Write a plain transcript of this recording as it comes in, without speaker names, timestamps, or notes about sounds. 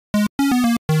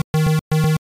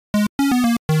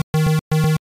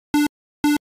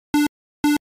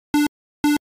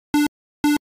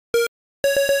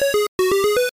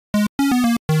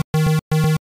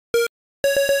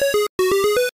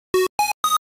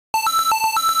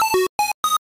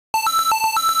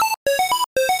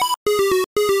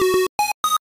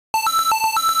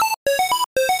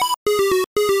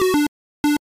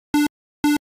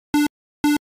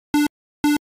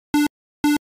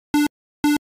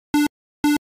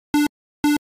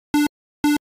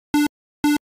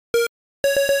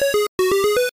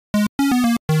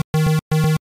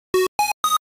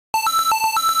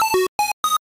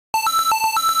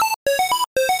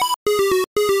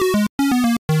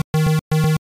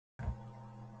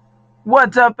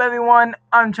What's up, everyone?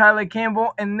 I'm Tyler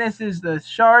Campbell, and this is the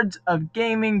Shards of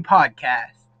Gaming podcast.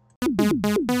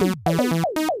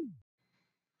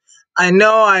 I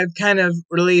know I've kind of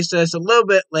released this a little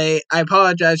bit late. I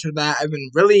apologize for that. I've been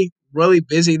really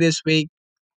busy this week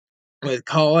with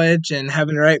college and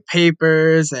having to write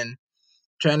papers and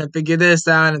trying to figure this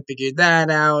out and figure that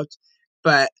out.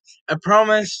 But I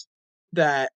promise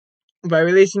that by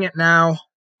releasing it now,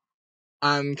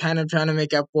 I'm kind of trying to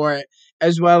make up for it,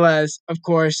 as well as, of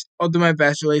course, I'll do my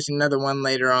best to release another one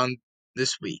later on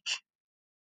this week.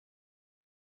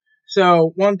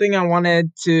 So one thing I wanted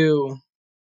to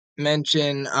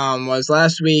mention was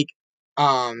last week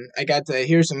I got to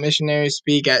hear some missionaries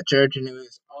speak at church, and it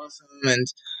was awesome.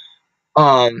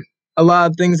 And a lot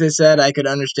of things they said I could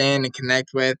understand and connect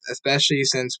with, especially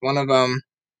since one of them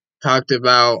talked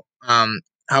about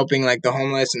helping like the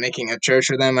homeless and making a church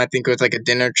for them. I think it was like a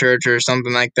dinner church or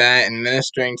something like that, and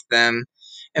ministering to them.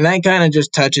 And that kind of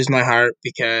just touches my heart,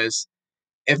 because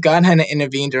if God hadn't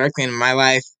intervened directly in my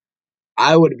life,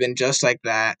 I would have been just like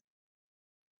that.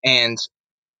 And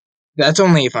that's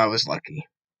only if I was lucky.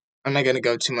 I'm not going to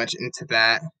go too much into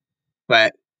that.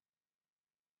 But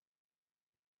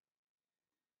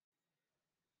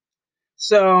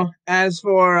so as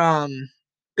for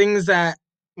things that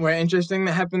were interesting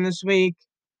that happened this week,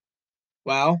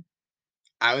 well,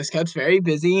 I was kept very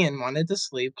busy and wanted to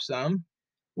sleep some,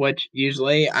 which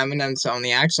usually I'm an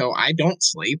insomniac, so I don't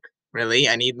sleep really.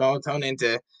 I need melatonin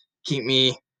to keep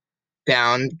me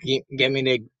down, get me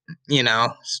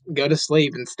to, go to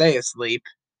sleep and stay asleep.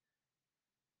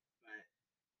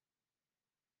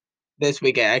 This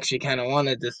week I actually kind of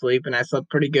wanted to sleep, and I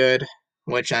slept pretty good,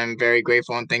 which I'm very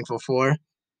grateful and thankful for.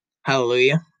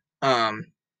 Hallelujah. Um,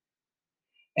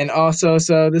 and also,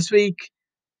 so this week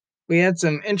we had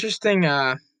some interesting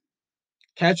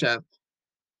catch up,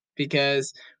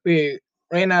 because we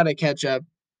ran out of ketchup.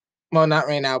 Well, not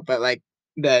ran out, but like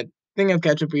the thing of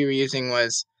ketchup we were using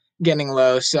was getting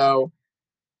low. So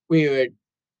we were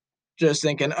just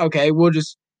thinking, okay, we'll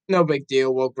just, no big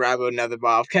deal. We'll grab another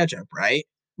bottle of ketchup, right?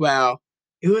 Well,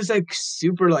 it was like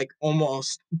super, like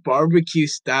almost barbecue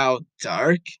style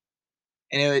dark.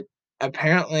 And it would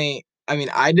apparently, I mean,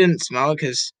 I didn't smell it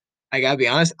because I gotta be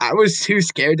honest, I was too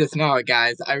scared to smell it,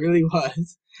 guys. I really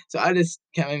was. So I just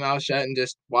kept my mouth shut and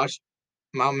just watched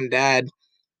mom and dad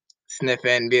sniff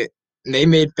it, and they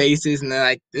made faces and they're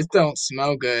like, "This don't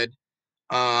smell good."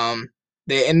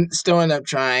 They still end up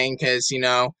trying, because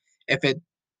if it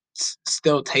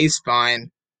still tastes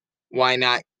fine, why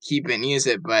not keep it and use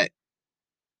it? But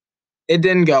it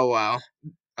didn't go well.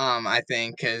 I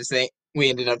think because we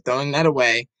ended up throwing that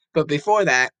away. But before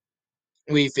that,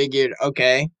 we figured,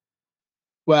 okay,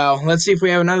 well, let's see if we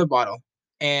have another bottle.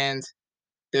 And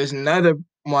there's another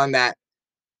one that,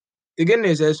 the good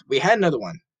news is we had another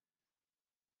one,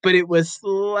 but it was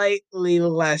slightly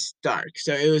less dark.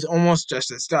 So it was almost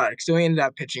just as dark. So we ended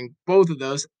up pitching both of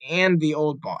those and the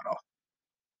old bottle.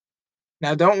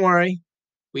 Now, don't worry,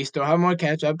 we still have more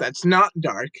ketchup that's not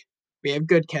dark. We have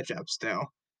good ketchup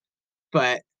still.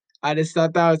 But I just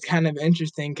thought that was kind of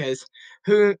interesting, because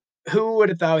who who would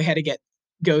have thought we had to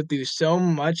go through so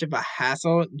much of a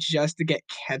hassle just to get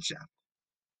ketchup?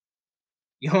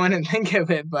 You wouldn't think of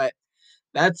it, but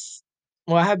that's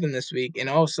what happened this week. And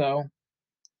also,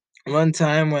 one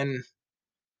time when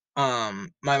my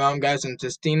mom got some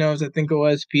Tostinos, I think it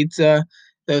was pizza,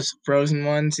 those frozen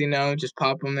ones, just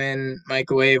pop them in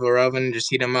microwave or oven and just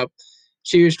heat them up.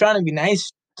 She was trying to be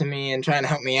nice to me and trying to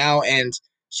help me out, and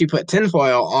she put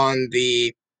tinfoil on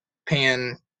the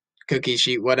pan, cookie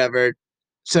sheet, whatever,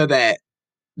 so that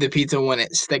the pizza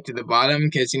wouldn't stick to the bottom.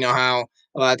 Because you know how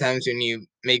a lot of times when you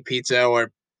make pizza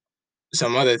or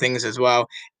some other things as well,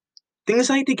 things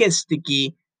like to get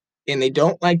sticky and they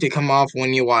don't like to come off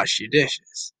when you wash your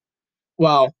dishes.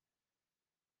 Well,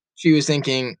 she was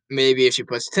thinking maybe if she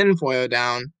puts tinfoil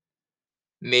down,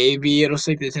 maybe it'll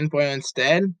stick to tinfoil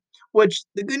instead. Which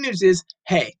the good news is,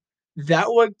 hey,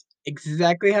 that worked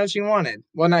exactly how she wanted.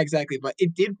 Well, not exactly, but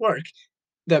it did work.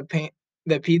 The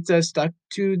the pizza stuck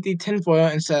to the tinfoil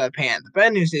instead of the pan. The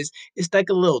bad news is it stuck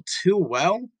a little too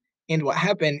well. And what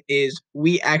happened is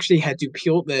we actually had to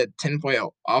peel the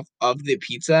tinfoil off of the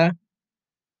pizza,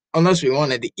 unless we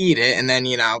wanted to eat it, and then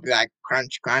be like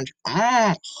crunch, crunch,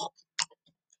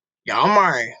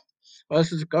 yummy.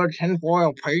 This is good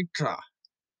tinfoil pizza.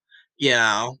 You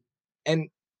know, and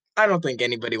I don't think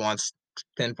anybody wants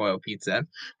tinfoil pizza.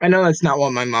 I know that's not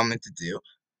what my mom meant to do,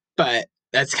 but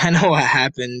that's kind of what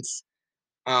happens.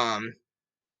 Um,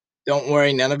 don't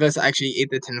worry, none of us actually ate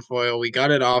the tinfoil. We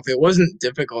got it off. It wasn't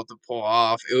difficult to pull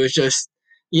off. It was just,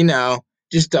 you know,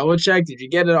 just double check. Did you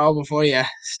get it all before you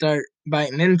start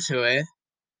biting into it?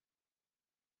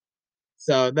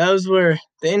 So those were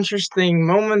the interesting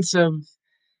moments of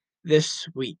this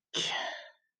week.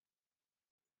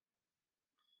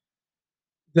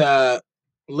 The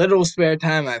little spare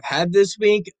time I've had this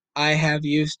week, I have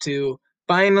used to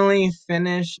finally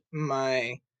finish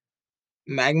my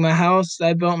magma house that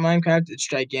I built in Minecraft. It's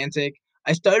gigantic.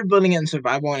 I started building it in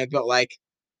survival and I built like,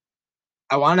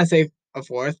 I want to say a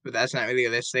fourth, but that's not really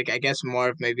realistic. I guess more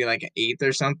of maybe like an eighth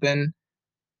or something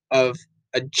of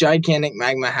a gigantic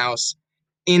magma house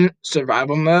in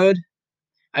survival mode.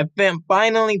 I've been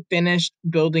finally finished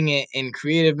building it in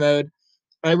creative mode.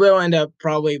 I will end up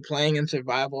probably playing in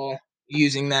survival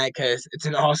using that because it's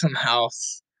an awesome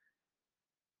house.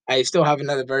 I still have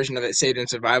another version of it saved in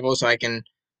survival, so I can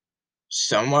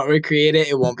somewhat recreate it.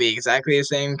 It won't be exactly the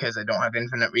same because I don't have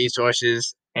infinite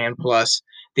resources, and plus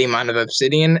the amount of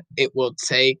obsidian it will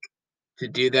take to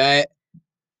do that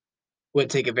would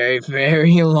take a very,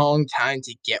 very long time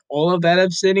to get all of that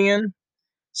obsidian.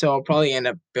 So I'll probably end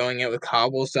up filling it with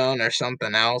cobblestone or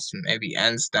something else, maybe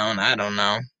endstone. I don't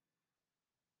know.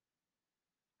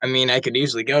 I mean, I could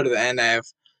easily go to the end. I have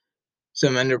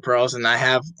some ender pearls, and I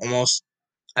have almost.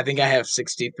 I think I have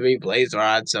 63 blaze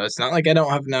rods, so it's not like I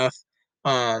don't have enough.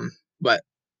 But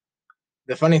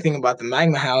the funny thing about the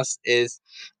magma house is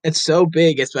it's so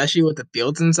big, especially with the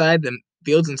fields inside. The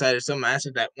fields inside are so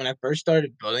massive that when I first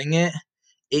started building it,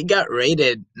 it got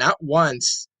raided not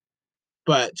once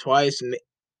but twice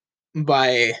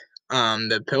by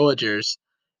the pillagers,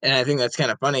 and I think that's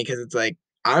kind of funny because it's like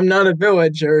I'm not a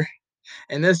villager,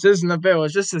 and this isn't a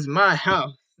village. This is my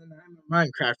house, and I'm a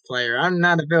Minecraft player. I'm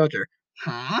not a villager.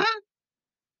 Huh?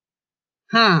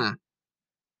 Hmm.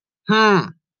 Hmm.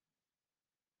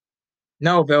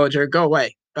 No, villager, go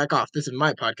away. Back off. This is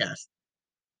my podcast.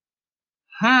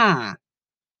 Hmm.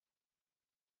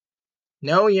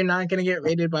 No, you're not gonna get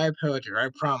raided by a pillager. I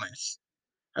promise.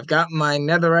 I've got my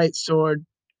netherite sword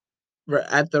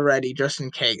at the ready just in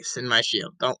case in my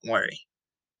shield. Don't worry.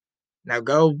 Now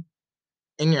go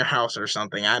in your house or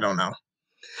something. I don't know.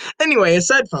 Anyway,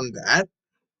 aside from that,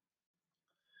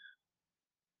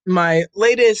 my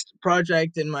latest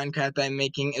project in Minecraft I'm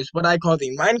making is what I call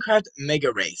the Minecraft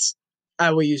Mega Race. I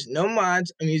will use no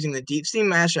mods. I'm using the Deep Sea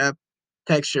Mashup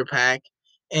texture pack.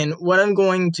 And what I'm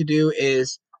going to do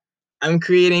is I'm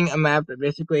creating a map that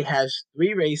basically has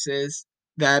 3 races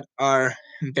that are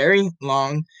very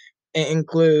long. It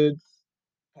includes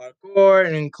parkour,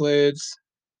 it includes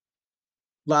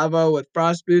lava with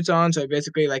frost boots on. So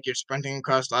basically, like you're sprinting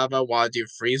across lava while you're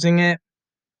freezing it.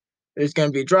 There's going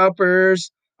to be droppers.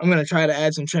 I'm going to try to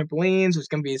add some trampolines. There's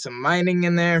going to be some mining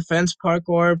in there, fence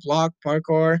parkour, block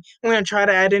parkour. I'm going to try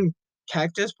to add in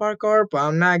cactus parkour, but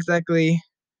I'm not exactly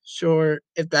sure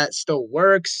if that still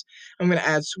works. I'm going to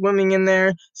add swimming in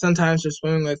there. Sometimes just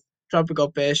swimming with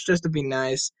tropical fish just to be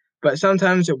nice. But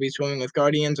sometimes you'll be swimming with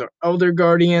guardians or elder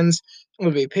guardians.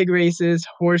 It'll be pig races,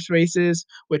 horse races,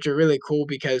 which are really cool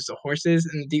because the horses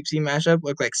in the deep sea mashup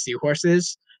look like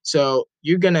seahorses. So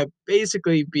you're gonna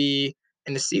basically be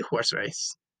in a seahorse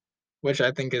race, which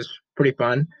I think is pretty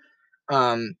fun.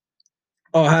 Um,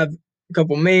 I'll have a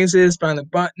couple mazes, find the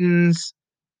buttons.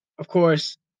 Of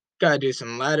course, gotta do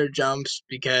some ladder jumps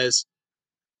because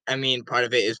I mean part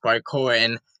of it is parkour,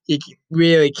 and you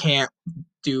really can't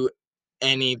do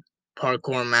any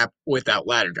parkour map without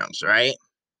ladder jumps, right?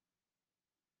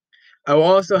 I will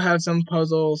also have some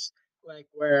puzzles like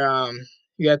where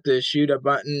you have to shoot a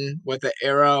button with an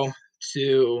arrow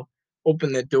to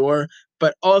open the door,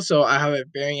 but also I have a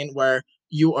variant where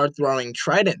you are throwing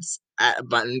tridents at a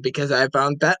button because I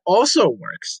found that also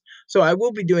works. So I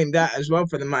will be doing that as well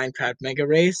for the Minecraft Mega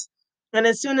Race. And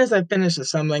as soon as I finish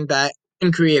assembling that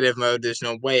in creative mode, there's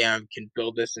no way I can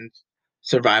build this in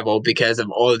survival because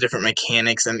of all the different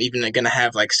mechanics. I'm even gonna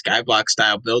have like skyblock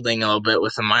style building a little bit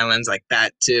with some islands like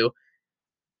that too.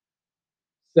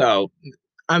 So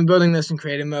I'm building this in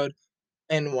creative mode,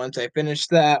 and once I finish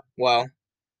that, well,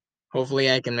 hopefully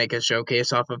I can make a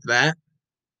showcase off of that.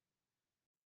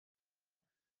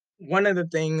 One of the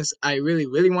things I really,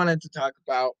 really wanted to talk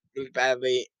about really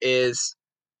badly is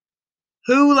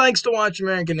who likes to watch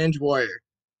American Ninja Warrior?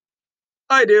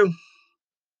 I do.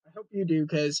 I hope you do,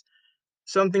 because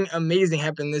something amazing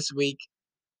happened this week.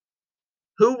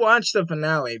 Who watched the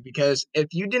finale? Because if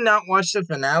you did not watch the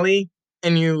finale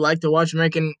and you like to watch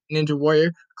American Ninja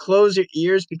Warrior, close your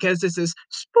ears because this is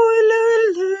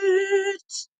spoiler alert.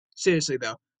 Seriously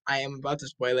though, I am about to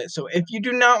spoil it. So if you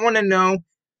do not want to know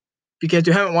because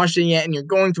you haven't watched it yet and you're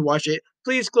going to watch it,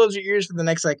 please close your ears for the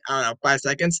next like I don't know 5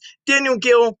 seconds. Daniel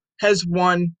Gill has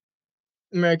won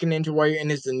American Ninja Warrior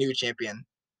and is the new champion.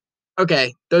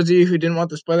 Okay, those of you who didn't want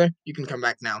the spoiler, you can come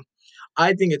back now.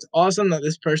 I think it's awesome that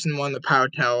this person won the Power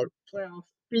Tower playoff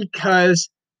because,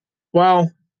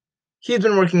 well, he's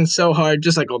been working so hard,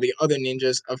 just like all the other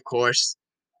ninjas, of course,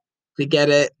 to get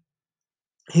it.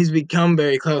 He's become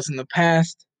very close in the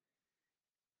past.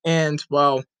 And,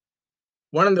 well,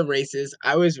 one of the races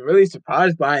I was really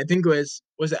surprised by, I think was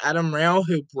it Adam Rail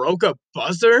who broke a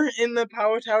buzzer in the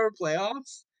Power Tower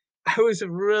playoffs? I was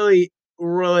really,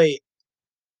 really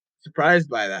surprised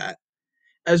by that.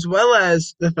 As well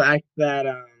as the fact that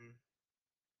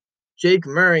Jake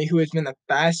Murray, who has been the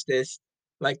fastest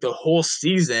like the whole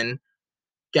season,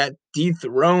 got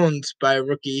dethroned by a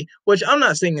rookie, which I'm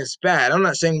not saying is bad. I'm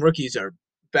not saying rookies are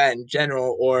bad in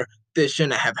general or this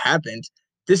shouldn't have happened.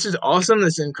 This is awesome.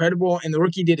 This is incredible. And the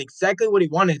rookie did exactly what he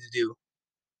wanted to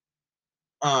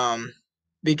do.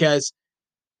 Because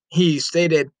he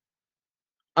stated,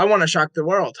 I want to shock the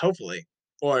world, hopefully.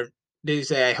 Or did he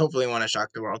say, I hopefully want to shock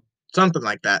the world? Something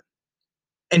like that.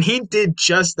 And he did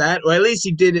just that, or at least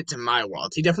he did it to my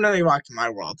world. He definitely rocked my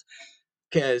world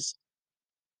because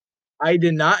I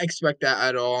did not expect that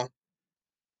at all.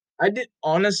 I did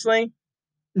honestly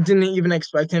didn't even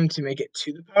expect him to make it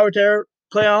to the Power Tower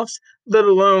playoffs, let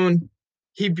alone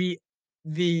he beat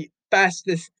the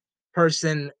fastest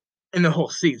person in the whole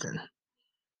season.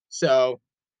 So,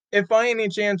 if by any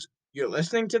chance you're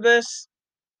listening to this,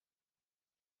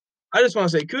 I just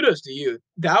want to say kudos to you.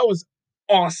 That was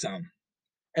awesome.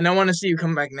 And I want to see you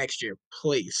come back next year,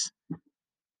 please.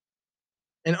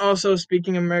 And also,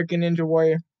 speaking of American Ninja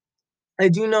Warrior, I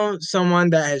do know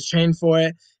someone that has trained for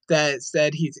it that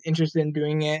said he's interested in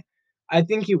doing it. I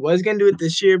think he was going to do it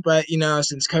this year, but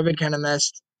since COVID kind of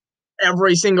messed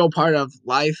every single part of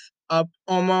life up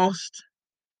almost,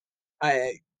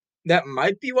 I that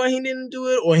might be why he didn't do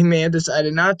it, or he may have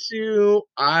decided not to.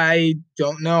 I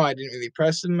don't know. I didn't really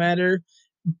press the matter,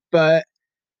 but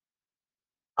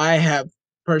I have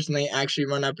personally actually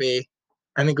run up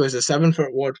I think it was a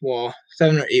 7-foot warp wall,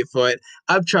 7 or 8 foot.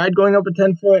 I've tried going up a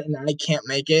 10 foot and I can't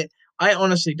make it. I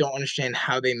honestly don't understand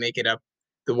how they make it up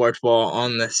the warp wall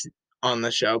on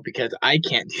the show because I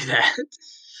can't do that.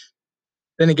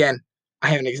 Then again, I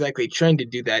haven't exactly trained to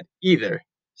do that either.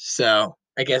 So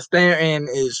I guess therein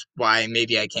is why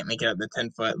maybe I can't make it up the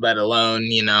 10 foot, let alone,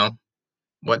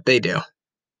 what they do.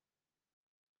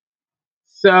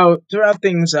 So to wrap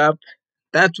things up,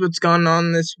 that's what's gone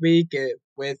on this week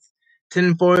with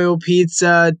tinfoil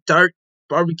pizza, dark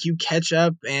barbecue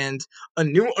ketchup, and a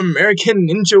new American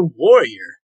Ninja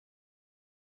Warrior,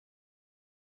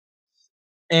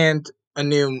 and a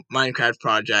new Minecraft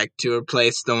project to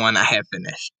replace the one I have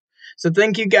finished. So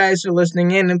thank you guys for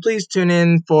listening in, and please tune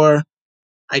in for,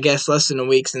 I guess, less than a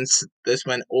week since this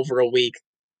went over a week.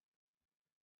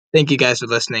 Thank you guys for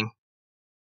listening.